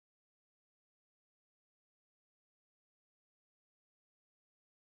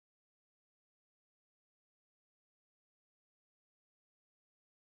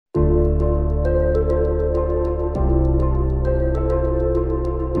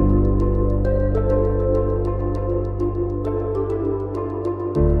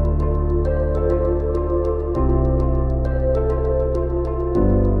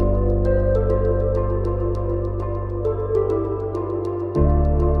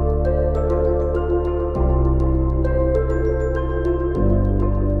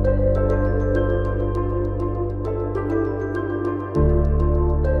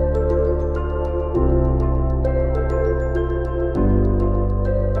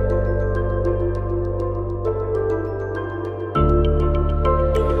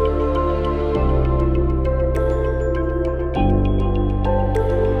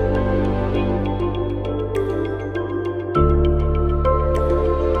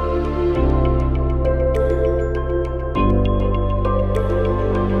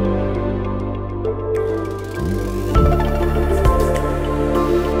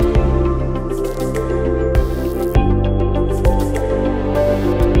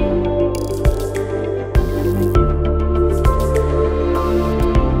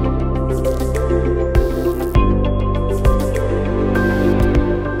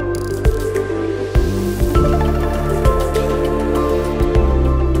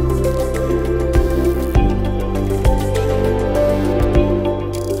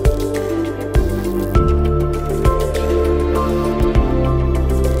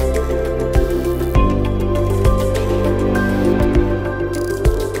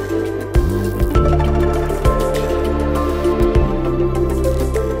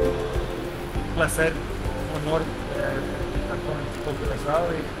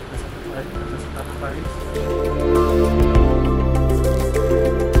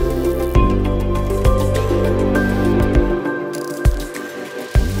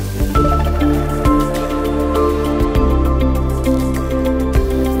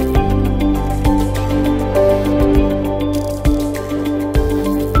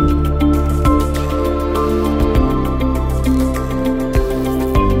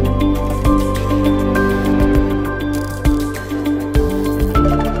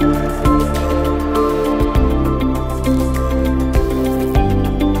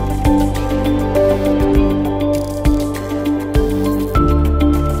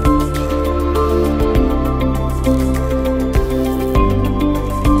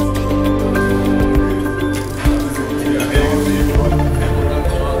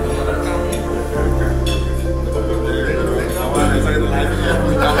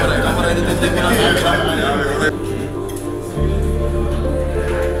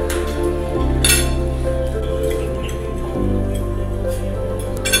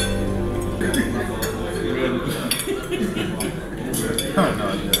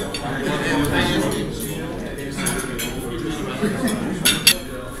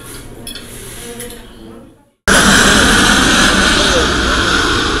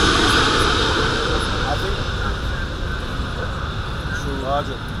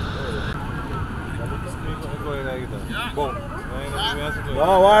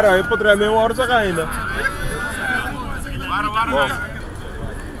No, guarda, io potrei almeno orza ainda. Guarda.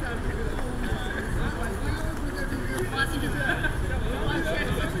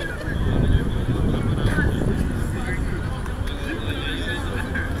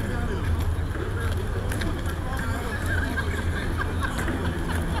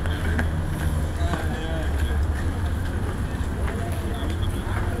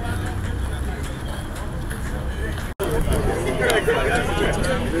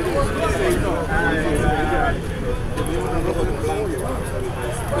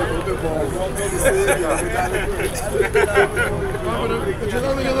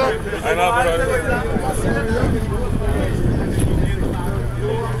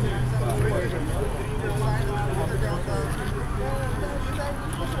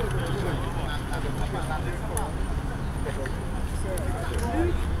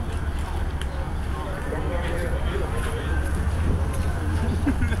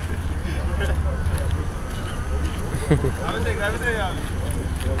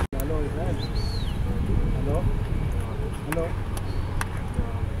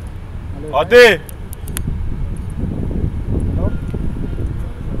 Odi!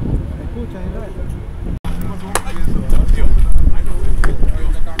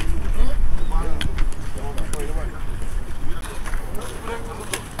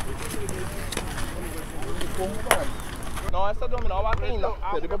 Não, essa dominó vai ainda.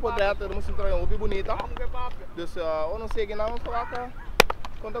 Depois poder ter uma cintura muito bonita. Eu não sei que não vamos falar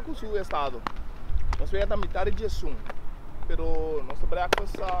quanto custa o estado. Nós vamos a metade de sum. Pero nós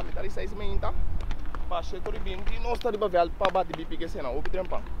trabalhamos a metade de 6 meses. Para chegar de 20 nós estamos trabalhando para bater bipi que senão o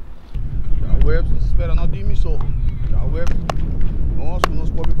trempão. A web espera na dimissão. A web nós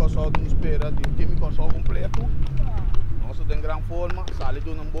podemos só nos espera de time só completo. Nós tem grande forma, sai de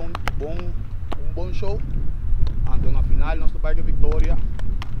um bom show. Então na final nós temos a vitória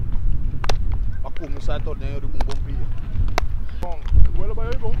para começar o torneio de um bom pia. Bom, o vuelo vai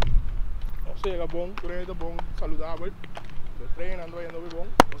bom. Nós chega bom, o treino bom, saudável. O treino andando bom,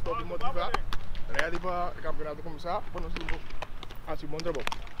 nós estamos motivados. Ready para o campeonato começar, para nós temos assim bom trabalho.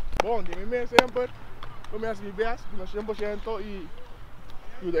 Bom, de mim sempre, começa a best, nós 100% e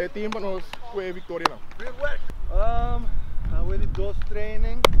o time para nós foi a vitória. We did 2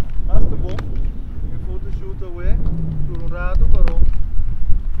 training, basta bom. Photoshoot away por rato, pero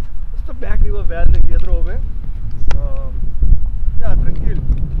esta back riba velha aqui atrove. Ja, tranquilo,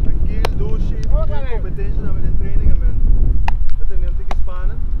 douche, competência também em training, amen. Até mesmo tem que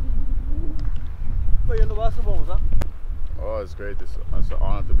espanar. Foi indo basta bom, sabe? Oh, it's great. It's an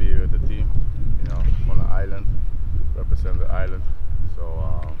honor to be here with the team, you know, on the island, represent the island. So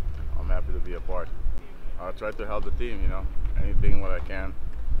I'm happy to be a part. I'll try to help the team, you know, anything what I can.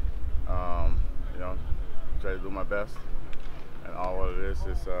 You know, try to do my best, and all what it is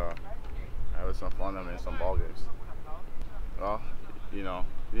having some fun and some ball games. Well, you know,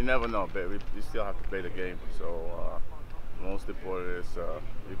 you never know, but we still have to play the game. So most important is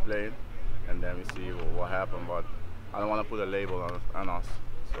we playing, and then we see what happens. But I don't want to put a label on us,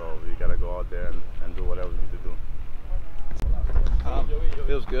 so we gotta go out there and do whatever we need to do.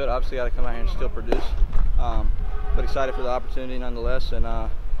 Feels good. Obviously, got to come out here and still produce, but excited for the opportunity nonetheless, and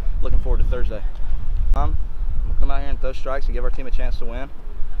looking forward to Thursday. We'll come out here and throw strikes and give our team a chance to win.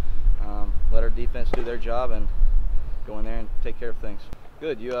 Let our defense do their job and go in there and take care of things.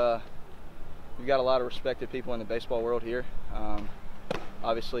 Good. You've got a lot of respected people in the baseball world here.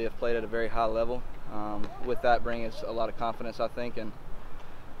 Obviously, have played at a very high level. With that brings a lot of confidence, I think. And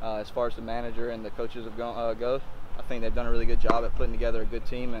as far as the manager and the coaches have go, I think they've done a really good job at putting together a good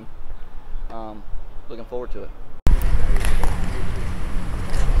team, and looking forward to it.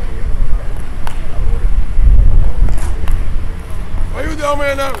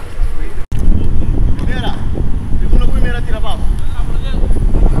 Ayúdame, now. Primera, tira abajo.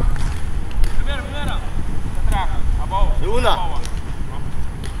 Primera. Atrás, abajo. Segunda.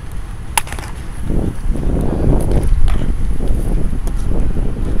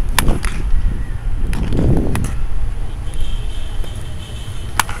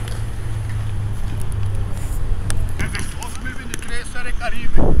 Serie del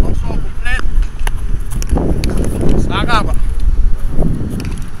Caribe, passou completo. Acaba.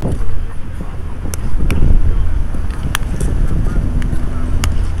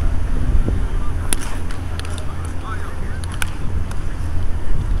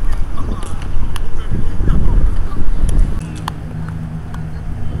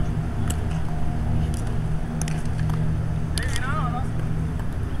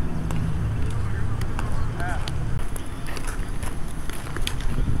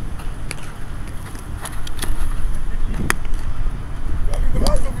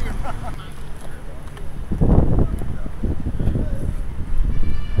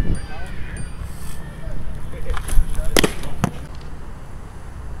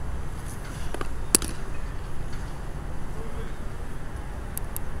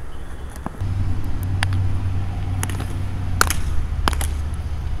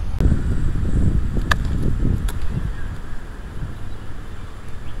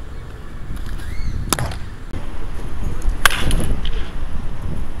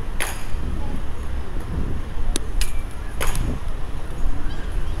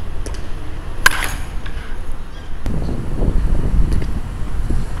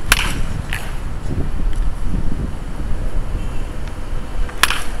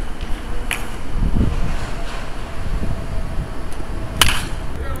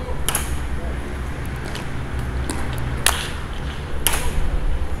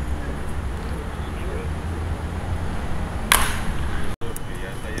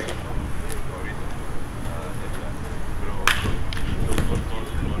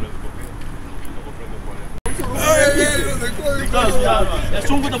 É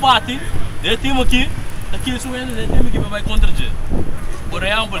sungo da bate, de time aqui suendo, de time que vai contra o por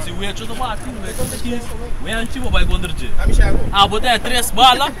exemplo, se o Echo da bate, o Echo vai contra o ah, botar 3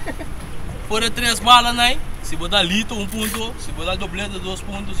 balas, por 3 balas, né? Se botar lito 1 ponto, se botar doblete 2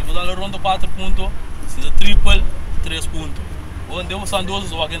 pontos, se botar ronda 4 pontos, se botar triple 3 pontos. Onde eu são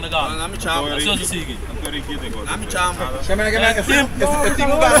 12 ou alguém na gama. Não me chama. Não me siga. Não me chama. Eu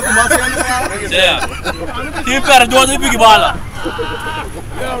tenho um cara com mais Time per 12 big bala.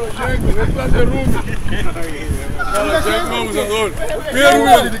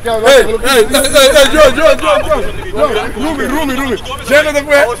 Rumi. Chega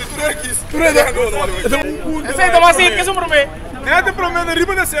depois. Aceita, mas sim, que isso para mim. Não te prometo,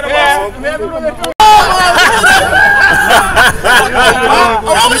 riba da cera.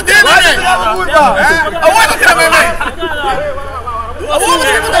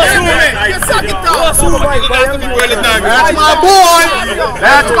 That's my boy!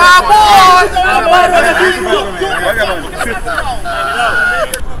 That's my boy!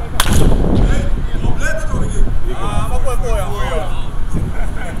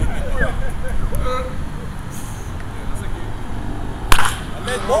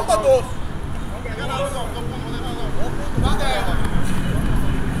 Bomba dos!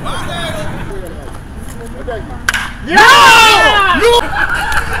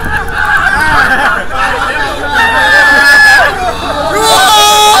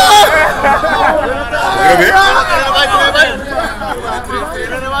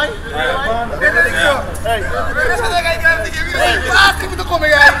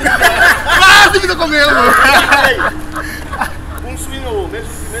 Um swing,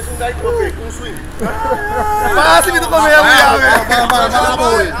 mesmo daí que eu fico, um swing. Quase me do comer,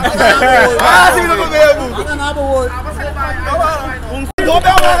 quase me do comer,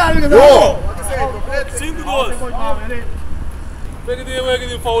 Cinco gols. Pega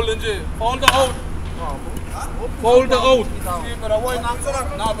de foul nje. Foul da out. Foul da out. Pero voy no,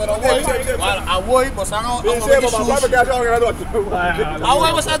 pero voy, pues hago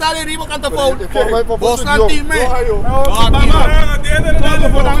pues a darle ritmo canta foul. Vos no time.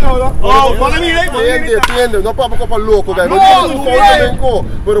 Entiende, não pode ficar louco, velho.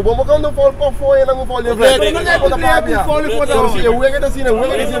 Pero vamos quando for para fora, não for de frente. Não pode parar.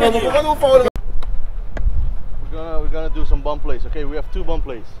 We're gonna do some bump plays. Okay, we have 2 bump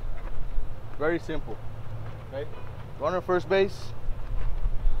plays. Very simple. Okay, runner first base,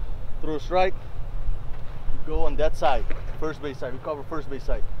 throw a strike, you go on that side, first base side. We cover first base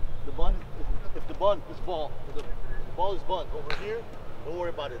side. The bunt, if the bunt is ball, if the ball is bunt over here, don't worry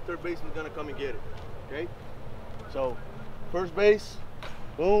about it. Third baseman is gonna come and get it. Okay, so first base,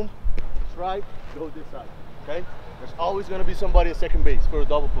 boom, strike, go this side. Okay, there's always gonna be somebody at second base for a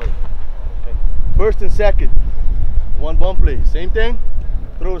double play. Okay, first and second, 1 bump play. Same thing,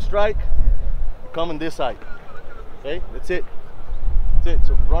 throw a strike, come on this side. Okay, that's it. That's it.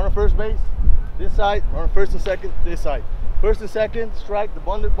 So runner first base, this side, runner first and second, this side. First and second, strike, the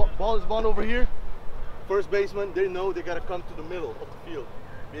ball is bunt over here. First baseman, they know they gotta come to the middle of the field,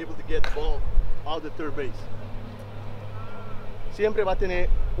 be able to get the ball out the third base. Siempre va a tener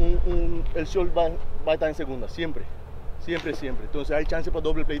el short va a estar en segunda, siempre. Entonces hay chance para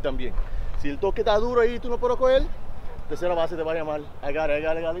doble play también. Si el toque está duro ahí y tú no puedes coger, tercera base te va a llamar, I got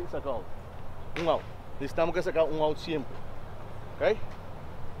it, sacado. Un out. Necesitamos que sacar un out siempre. ¿Ok?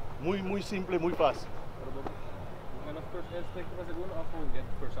 Muy simple, muy fácil.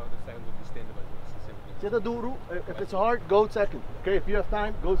 Si está duro, if it's hard, go second. Okay, if you have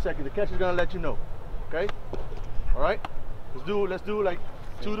time, go second. The catcher's gonna let you know. Okay? All right? Let's do like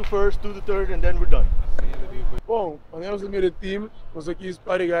 2 to first, 2 to third, and then we're done. Bom, nós primeiro time, nós aqui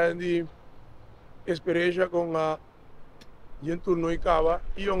para ganhar experiência com a turno e acaba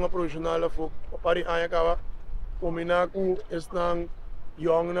e uma profissional para a acaba combinar com estão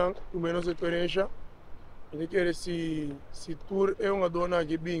young não com menos experiência. Ele quer se tour é uma dona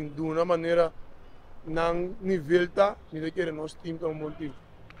que bem de uma maneira não nível tá, ele quer nosso time como bom time.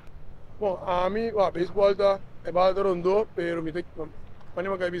 Bom, a mim o beisebol tá é bastante rondo, pero me tem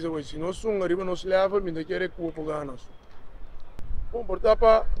panema que avisa hoje, se nós somos arriba nos level, me tem que recuperar ganas. Bom, portanto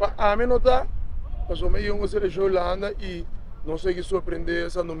para a mim não tá, passou meio um seleção lá anda e não sei que surpreender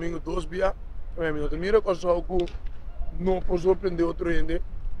esse domingo 2 dias, mas não mira com só que não pode surpreender outro ainda,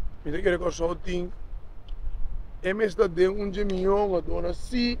 me tem que recorrer o time. Me está dando milhão a dona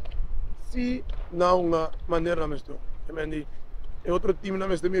se não uma maneira na mesma. É outro time na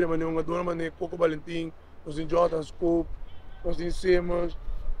mesma mira, mas uma dona maneira Coco Valentim, nós em Jordan Scope, nós em Simmons,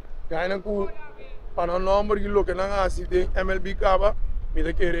 ganha com para não número que lo que não há se tem MLB cava, me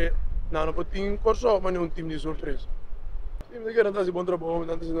tem que não pode ter corso, mas é um time de surpresa. Sim, mas quero fazer bom trabalho,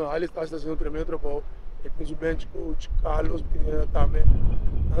 não está ele está fazendo um tremendo trabalho. E com o bench coach Carlos também.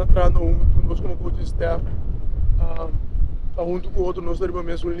 Nós entrando junto, nós como coach staff, junto com o outro, nós estamos na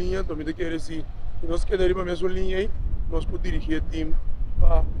mesma linha, também quer dizer, e nós queremos na mesma linha aí, nós podemos dirigir o time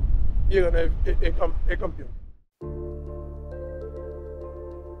para chegar a campeão.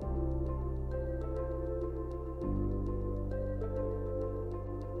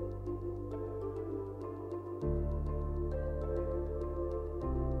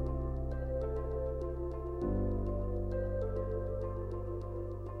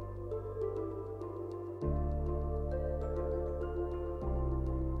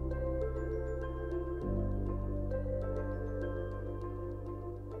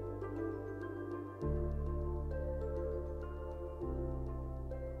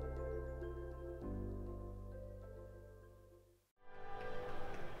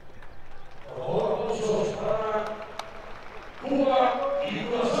 Cuba y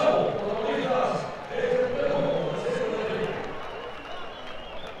Curazao, protagonistas del juego de la Serie del Caribe.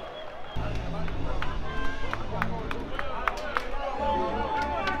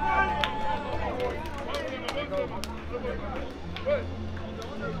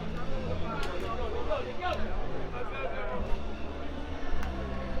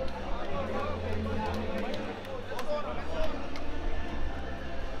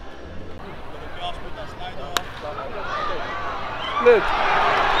 Leuk.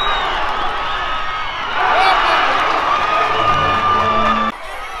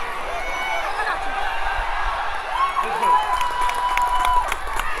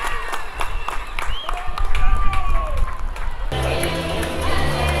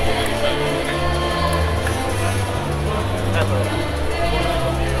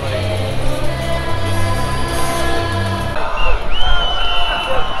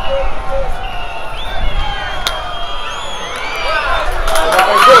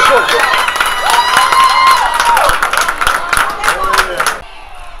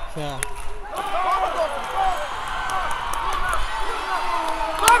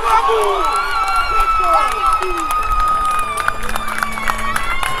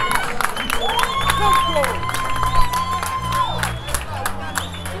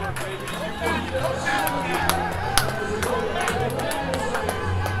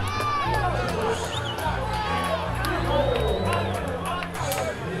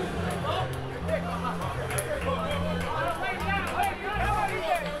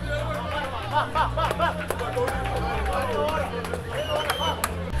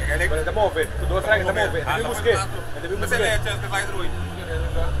 Ele muove, tu due frega che muove, devi buscare, devi buscare. Você leva, você vai druid.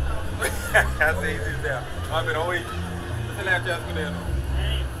 Assim, sincero. Ah, pero oi. Você leva, você com ele.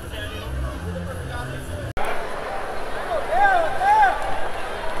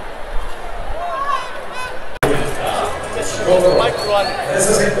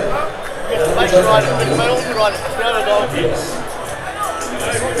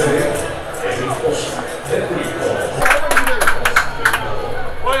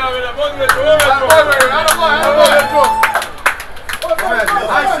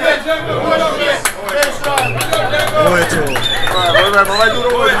 Vai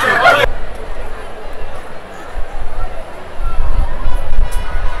duro hoje.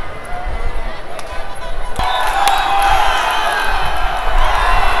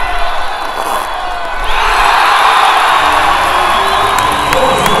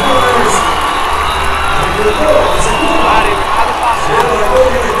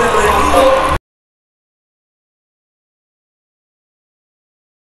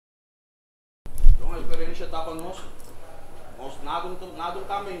 Então, a experiência está para nós. Nada no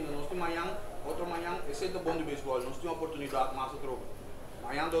caminho, nós temos amanhã, outro amanhã, esse é do bom de beisebol, nós temos oportunidade mais de troca.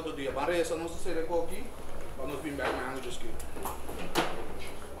 Amanhã do outro dia, para essa nossa série aqui, para nós vir bem amanhã no disco.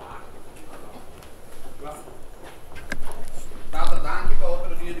 Tata, danke para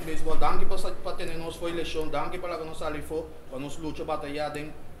outro dia de beisebol, danke para ter nós foi eleição, danke para que nós ali for, para nós lutar, batalhar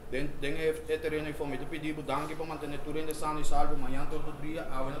dentro terreno e família. Pedimos danke para manter tudo ainda sano e salvo, amanhã todo dia,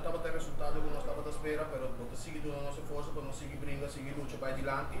 ainda estava ter resultado que nós estava à espera, mas vamos seguir a nossa força, para nós seguir briga, seguir luta para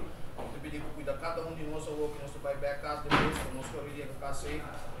adiante. Pedimos cuidar cada um de nós, que nós vai bem a casa depois, para nós correr a casa safe,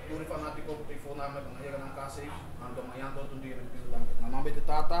 tudo fanático que for na casa safe, então amanhã todo dia, na nome de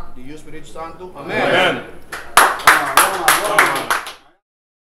Tata, de Deus Espírito Santo, amém.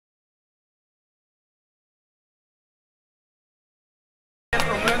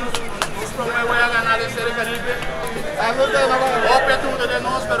 Voy a ganar el Serie del Caribe. Óbvio tudo de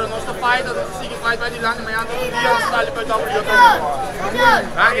nós, pero nossa fight, nós seguimos fight vai de lá, amanhã todo dia, nós estamos ali para dar o brilho.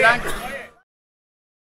 Danke, danke.